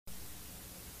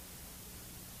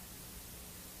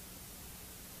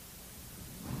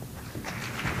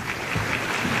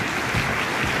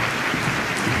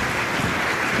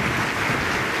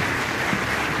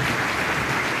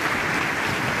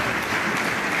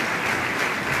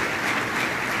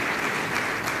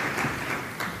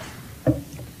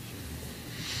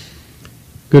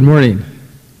Good morning.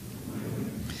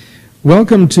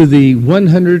 Welcome to the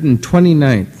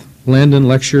 129th Landon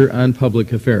Lecture on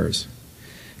Public Affairs.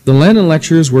 The Landon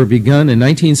Lectures were begun in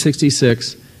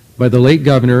 1966 by the late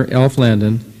Governor Alf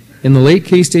Landon and the late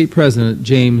K-State President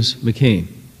James McCain.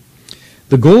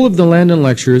 The goal of the Landon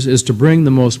Lectures is to bring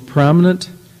the most prominent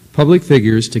public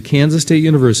figures to Kansas State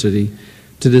University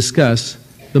to discuss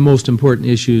the most important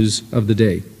issues of the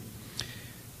day.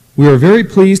 We are very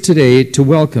pleased today to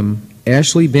welcome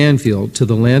Ashleigh Banfield to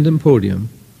the Landon podium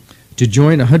to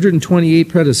join 128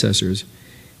 predecessors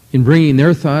in bringing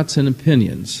their thoughts and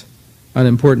opinions on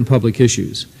important public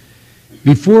issues.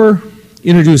 Before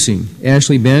introducing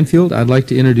Ashleigh Banfield, I'd like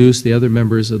to introduce the other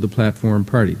members of the platform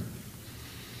party.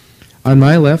 On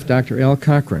my left, Dr. Al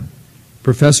Cochran,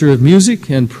 Professor of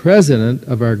Music and President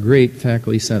of our great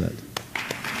Faculty Senate.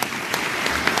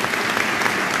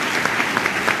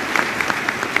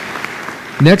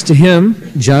 Next to him,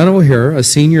 John O'Hara, a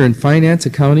senior in Finance,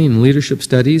 Accounting, and Leadership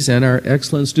Studies, and our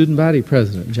excellent student body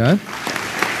president. John?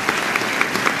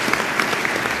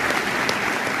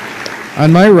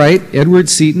 On my right, Edward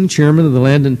Seaton, chairman of the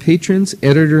Landon Patrons,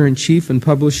 editor-in-chief and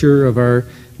publisher of our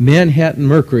Manhattan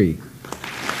Mercury.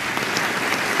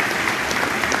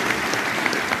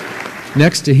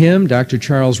 Next to him, Dr.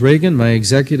 Charles Reagan, my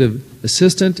executive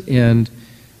assistant, and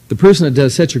the person that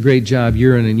does such a great job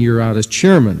year in and year out as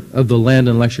chairman of the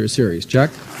Landon Lecture Series. Chuck?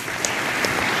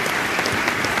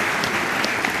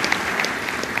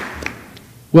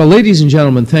 Well, ladies and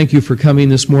gentlemen, thank you for coming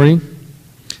this morning.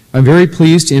 I'm very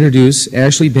pleased to introduce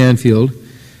Ashleigh Banfield,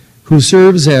 who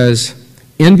serves as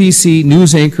NBC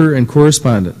news anchor and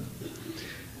correspondent.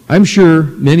 I'm sure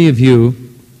many of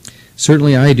you,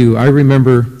 certainly I do, I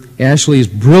remember Ashleigh's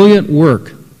brilliant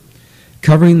work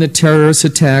covering the terrorist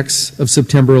attacks of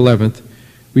September 11th,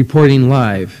 reporting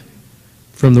live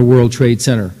from the World Trade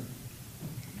Center.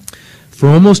 For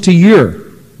almost a year,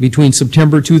 between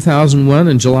September 2001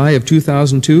 and July of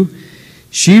 2002,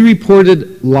 she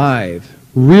reported live,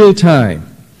 real time,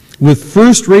 with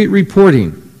first-rate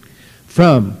reporting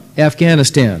from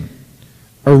Afghanistan,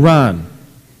 Iran,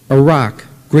 Iraq,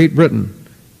 Great Britain,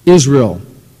 Israel,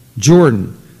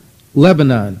 Jordan,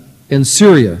 Lebanon, and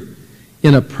Syria,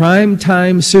 in a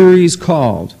prime-time series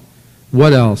called,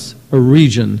 what else? A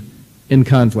Region in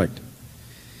Conflict.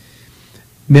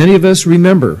 Many of us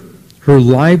remember her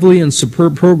lively and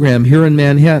superb program here in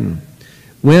Manhattan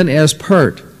when, as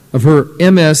part of her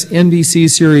MSNBC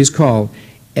series called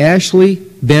Ashleigh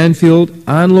Banfield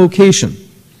on Location,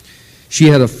 she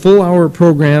had a full-hour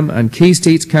program on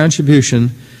K-State's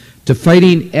contribution to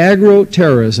fighting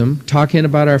agro-terrorism, talking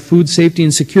about our food safety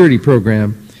and security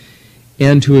program,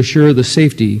 and to assure the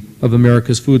safety of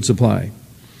America's food supply.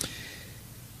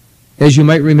 As you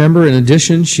might remember, in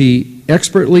addition, she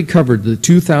expertly covered the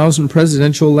 2000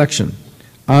 presidential election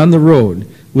on the road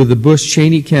with the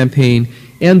Bush-Cheney campaign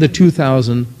and the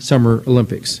 2000 Summer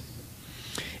Olympics.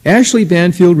 Ashleigh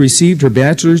Banfield received her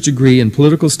bachelor's degree in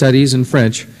political studies and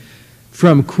French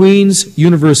from Queen's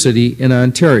University in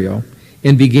Ontario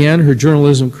and began her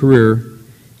journalism career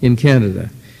in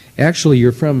Canada. Actually,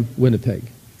 you're from Winnipeg.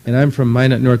 And I'm from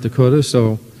Minot, North Dakota,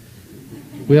 so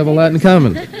we have a lot in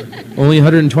common, only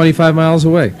 125 miles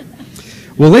away.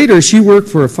 Well, later she worked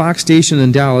for a Fox station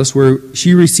in Dallas where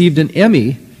she received an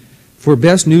Emmy for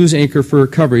Best News Anchor for her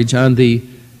coverage on the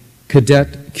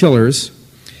Cadet Killers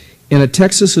and a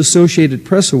Texas Associated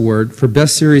Press Award for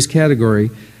Best Series category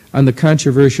on the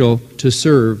controversial To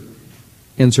Serve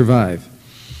and Survive.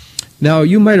 Now,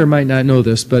 you might or might not know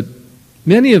this, but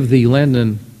many of the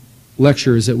Landon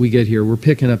lectures that we get here, we're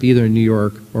picking up either in New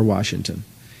York or Washington.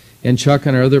 And Chuck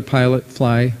and our other pilot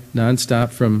fly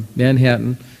nonstop from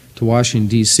Manhattan to Washington,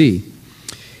 D.C.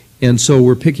 And so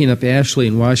we're picking up Ashleigh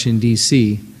in Washington,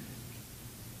 D.C.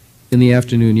 in the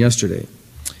afternoon yesterday.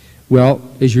 Well,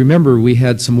 as you remember, we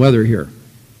had some weather here,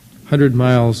 100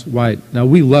 miles wide. Now,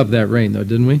 we loved that rain, though,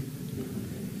 didn't we?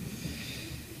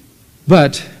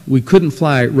 But we couldn't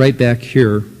fly right back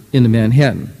here into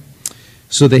Manhattan.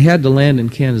 So they had to land in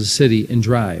Kansas City and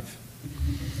drive.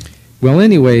 Well,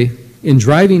 anyway, in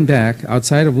driving back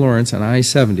outside of Lawrence on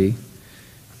I-70,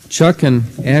 Chuck and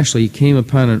Ashleigh came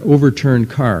upon an overturned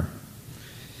car.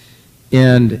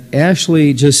 And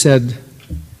Ashleigh just said,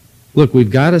 look,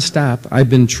 we've got to stop. I've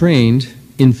been trained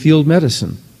in field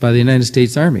medicine by the United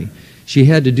States Army. She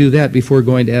had to do that before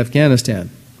going to Afghanistan.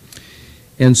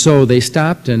 And so they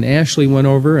stopped, and Ashleigh went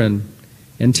over and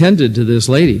tended to this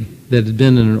lady that had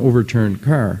been in an overturned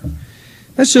car.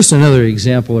 That's just another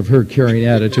example of her caring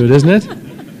attitude, isn't it?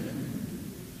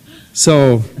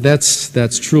 So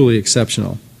that's truly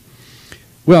exceptional.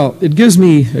 Well, it gives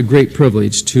me a great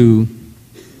privilege to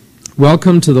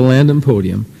welcome to the Landon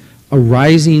podium a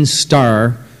rising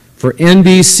star for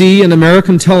NBC and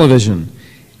American television,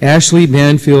 Ashleigh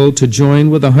Banfield, to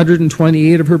join with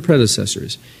 128 of her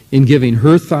predecessors in giving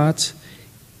her thoughts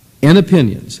and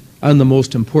opinions on the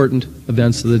most important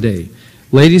events of the day.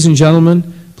 Ladies and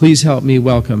gentlemen, please help me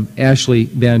welcome Ashleigh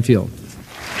Banfield.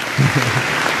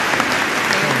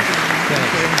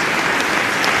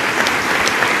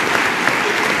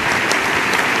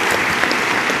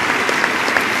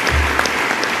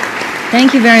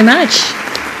 Thank you very much.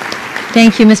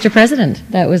 Thank you, Mr. President.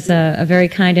 That was a very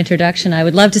kind introduction. I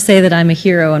would love to say that I'm a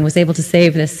hero and was able to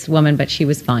save this woman, but she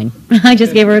was fine. I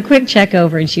just gave her a quick check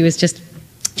over and she was just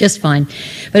fine.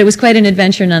 But it was quite an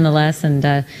adventure nonetheless,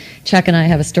 and Chuck and I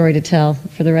have a story to tell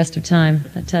for the rest of time.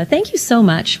 But thank you so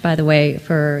much, by the way,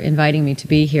 for inviting me to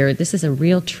be here. This is a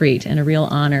real treat and a real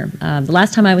honor. The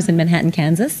last time I was in Manhattan,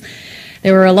 Kansas,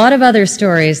 there were a lot of other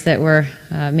stories that were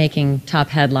making top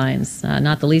headlines,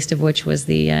 not the least of which was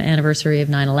the anniversary of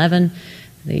 9/11,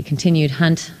 the continued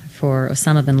hunt for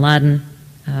Osama bin Laden,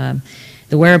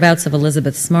 the whereabouts of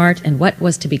Elizabeth Smart, and what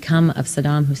was to become of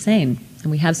Saddam Hussein.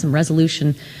 And we have some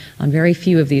resolution on very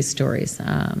few of these stories,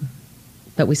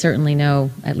 but we certainly know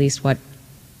at least what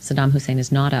Saddam Hussein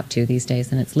is not up to these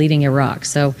days, and it's leading Iraq.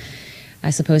 So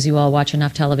I suppose you all watch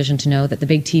enough television to know that the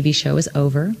big TV show is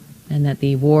over, and that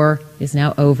the war is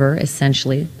now over,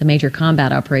 essentially. The major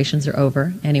combat operations are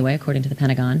over, anyway, according to the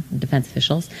Pentagon and defense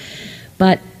officials.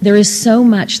 But there is so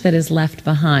much that is left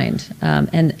behind.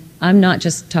 And I'm not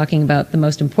just talking about the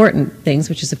most important things,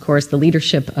 which is, of course, the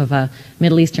leadership of a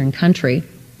Middle Eastern country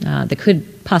that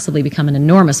could possibly become an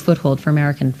enormous foothold for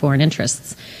American foreign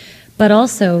interests, but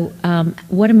also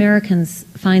what Americans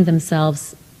find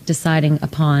themselves deciding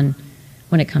upon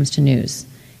when it comes to news,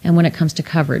 and when it comes to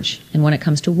coverage, and when it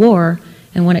comes to war,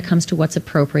 and when it comes to what's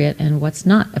appropriate and what's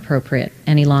not appropriate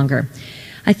any longer.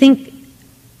 I think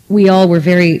we all were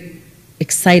very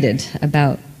excited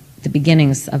about the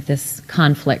beginnings of this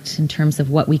conflict in terms of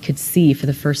what we could see for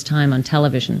the first time on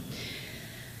television.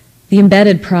 The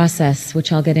embedded process,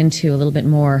 which I'll get into a little bit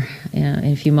more in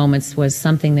a few moments, was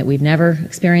something that we've never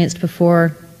experienced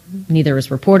before, neither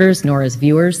as reporters nor as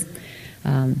viewers.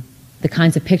 The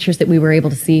kinds of pictures that we were able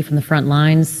to see from the front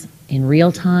lines in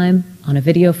real time, on a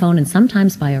video phone, and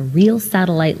sometimes by a real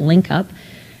satellite link-up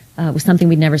was something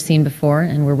we'd never seen before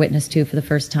and were witness to for the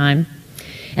first time.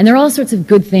 And there are all sorts of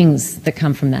good things that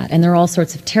come from that, and there are all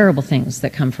sorts of terrible things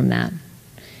that come from that.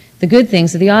 The good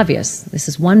things are the obvious. This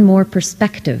is one more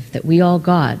perspective that we all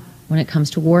got when it comes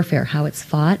to warfare, how it's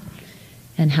fought,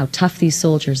 and how tough these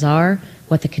soldiers are,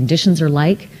 what the conditions are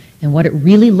like, and what it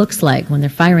really looks like when they're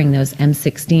firing those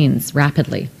M16s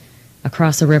rapidly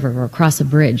across a river or across a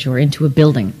bridge or into a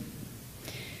building.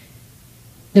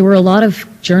 There were a lot of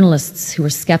journalists who were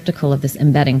skeptical of this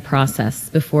embedding process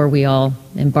before we all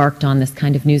embarked on this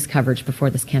kind of news coverage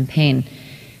before this campaign.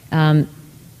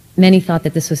 Many thought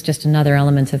that this was just another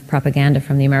element of propaganda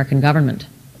from the American government.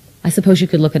 I suppose you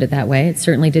could look at it that way. It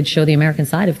certainly did show the American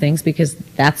side of things because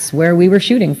that's where we were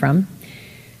shooting from.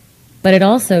 But it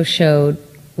also showed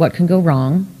what can go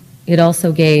wrong. It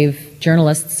also gave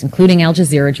journalists, including Al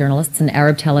Jazeera journalists and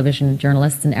Arab television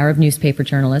journalists and Arab newspaper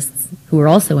journalists who were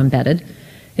also embedded,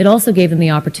 it also gave them the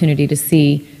opportunity to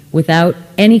see, without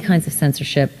any kinds of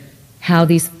censorship, how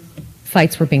these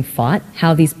fights were being fought,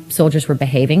 how these soldiers were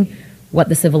behaving, what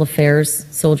the civil affairs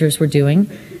soldiers were doing,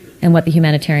 and what the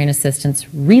humanitarian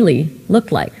assistance really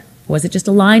looked like. Was it just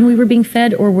a line we were being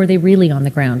fed, or were they really on the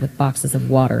ground with boxes of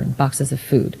water and boxes of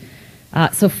food?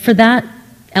 So for that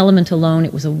element alone,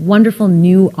 it was a wonderful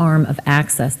new arm of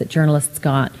access that journalists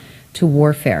got to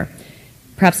warfare.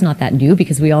 Perhaps not that new,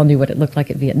 because we all knew what it looked like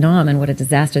at Vietnam and what a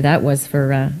disaster that was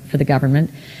for the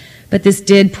government. But this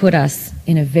did put us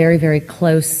in a very, very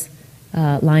close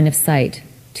line of sight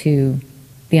to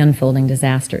the unfolding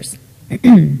disasters.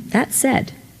 That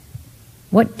said,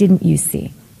 what didn't you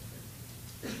see?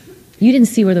 You didn't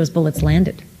see where those bullets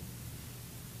landed.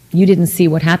 You didn't see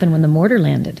what happened when the mortar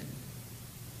landed.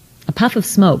 A puff of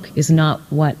smoke is not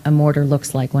what a mortar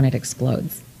looks like when it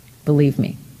explodes, believe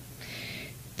me.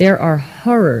 There are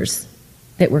horrors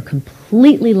that were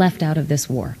completely left out of this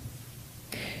war.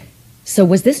 So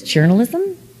was this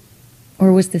journalism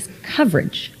or was this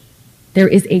coverage? There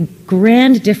is a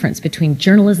grand difference between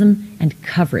journalism and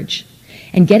coverage.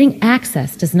 And getting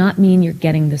access does not mean you're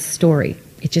getting the story.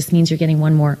 It just means you're getting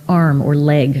one more arm or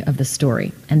leg of the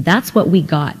story. And that's what we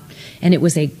got. And it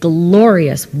was a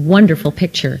glorious, wonderful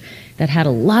picture that had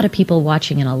a lot of people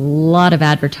watching and a lot of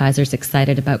advertisers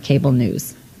excited about cable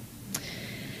news.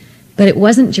 But it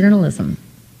wasn't journalism,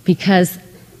 because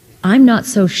I'm not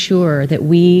so sure that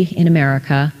we in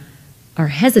America are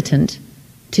hesitant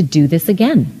to do this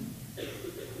again,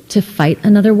 to fight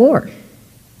another war,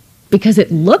 because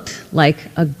it looked like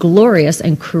a glorious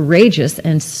and courageous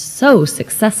and so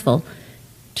successful,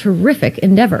 terrific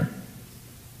endeavor.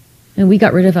 And we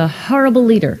got rid of a horrible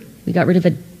leader. We got rid of a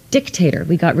dictator.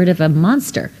 We got rid of a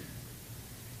monster.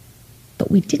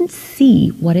 But we didn't see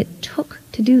what it took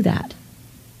to do that.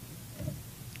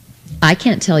 I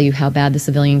can't tell you how bad the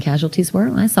civilian casualties were.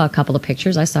 I saw a couple of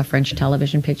pictures. I saw French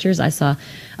television pictures. I saw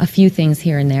a few things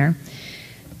here and there.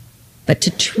 But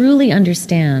to truly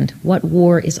understand what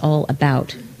war is all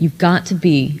about, you've got to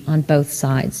be on both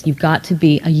sides. You've got to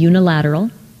be a unilateral,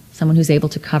 someone who's able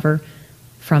to cover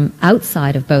from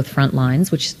outside of both front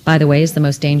lines, which, by the way, is the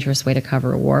most dangerous way to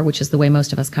cover a war, which is the way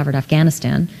most of us covered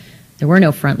Afghanistan. There were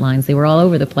no front lines. They were all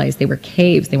over the place. They were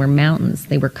caves. They were mountains.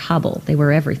 They were Kabul. They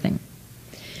were everything.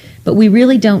 But we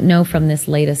really don't know from this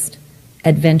latest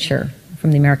adventure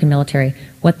from the American military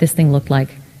what this thing looked like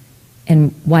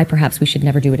and why perhaps we should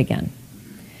never do it again.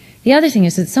 The other thing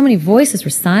is that so many voices were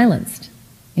silenced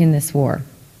in this war.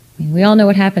 I mean, we all know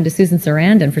what happened to Susan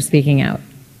Sarandon for speaking out,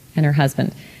 and her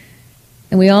husband.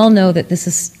 And we all know that this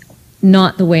is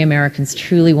not the way Americans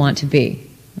truly want to be.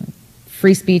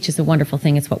 Free speech is a wonderful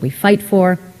thing. It's what we fight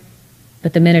for.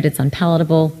 But the minute it's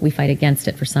unpalatable, we fight against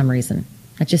it for some reason.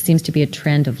 That just seems to be a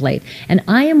trend of late. And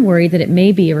I am worried that it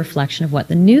may be a reflection of what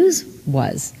the news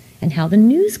was and how the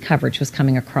news coverage was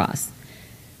coming across.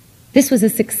 This was a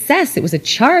success. It was a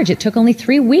charge. It took only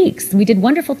 3 weeks. We did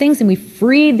wonderful things, and we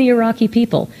freed the Iraqi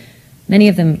people. Many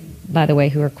of them, by the way,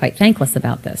 who are quite thankless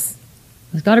about this.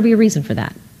 There's got to be a reason for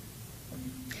that.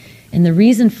 And the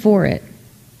reason for it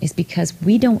is because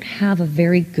we don't have a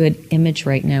very good image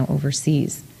right now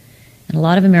overseas. And a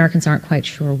lot of Americans aren't quite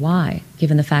sure why,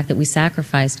 given the fact that we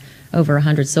sacrificed over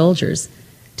 100 soldiers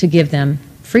to give them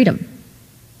freedom.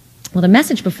 Well, the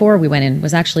message before we went in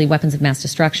was actually weapons of mass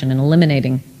destruction and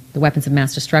eliminating the weapons of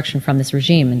mass destruction from this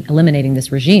regime and eliminating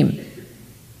this regime.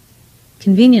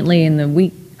 Conveniently, in the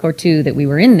week or two that we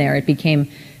were in there, it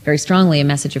became very strongly a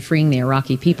message of freeing the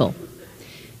Iraqi people.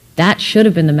 That should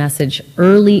have been the message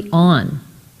early on,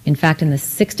 in fact, in the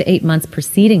 6 to 8 months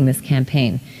preceding this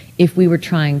campaign, if we were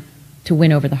trying to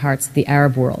win over the hearts of the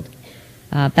Arab world.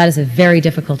 That is a very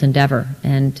difficult endeavor,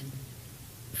 and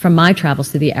from my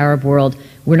travels through the Arab world,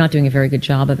 we're not doing a very good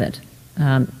job of it.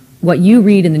 What you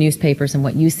read in the newspapers and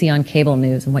what you see on cable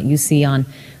news and what you see on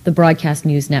the broadcast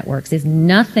news networks is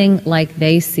nothing like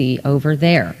they see over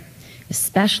there,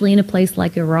 especially in a place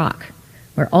like Iraq,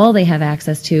 where all they have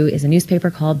access to is a newspaper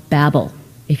called Babel,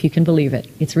 if you can believe it.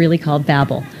 It's really called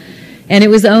Babel. And it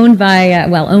was owned by,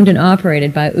 owned and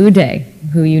operated by Uday,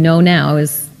 who you know now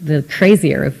is the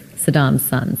crazier of Saddam's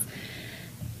sons.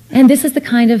 And this is the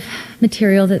kind of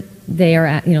material that they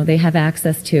are, they have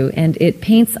access to, and it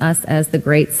paints us as the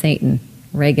great Satan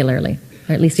regularly,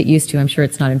 or at least it used to. I'm sure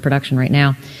it's not in production right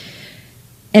now.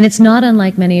 And it's not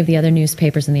unlike many of the other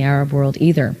newspapers in the Arab world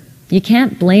either. You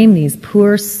can't blame these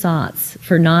poor sots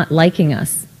for not liking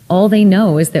us. All they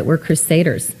know is that we're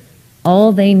crusaders.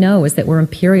 All they know is that we're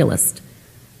imperialist.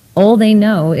 All they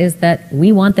know is that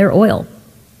we want their oil.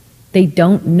 They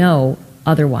don't know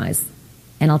otherwise.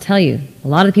 And I'll tell you, a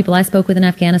lot of the people I spoke with in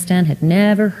Afghanistan had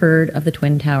never heard of the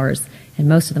Twin Towers, and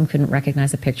most of them couldn't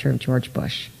recognize a picture of George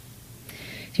Bush.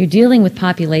 So you're dealing with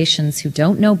populations who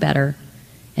don't know better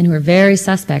and who are very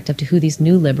suspect of to who these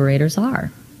new liberators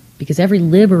are, because every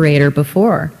liberator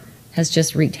before has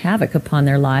just wreaked havoc upon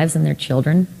their lives and their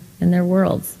children and their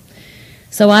worlds.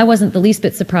 So I wasn't the least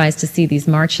bit surprised to see these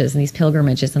marches and these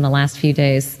pilgrimages in the last few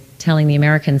days telling the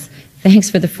Americans,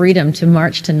 thanks for the freedom to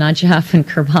march to Najaf and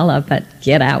Karbala, but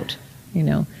get out.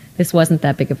 This wasn't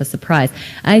that big of a surprise.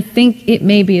 I think it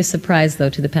may be a surprise, though,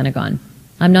 to the Pentagon.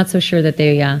 I'm not so sure that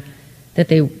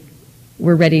they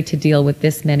were ready to deal with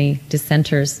this many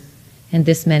dissenters and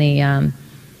this many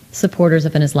supporters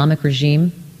of an Islamic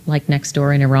regime like next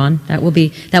door in Iran. That will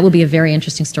be a very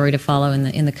interesting story to follow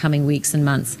in the coming weeks and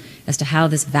months as to how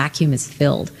this vacuum is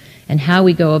filled and how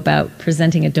we go about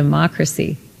presenting a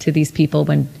democracy to these people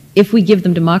when, if we give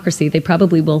them democracy, they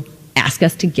probably will ask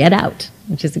us to get out,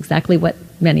 which is exactly what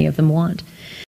many of them want.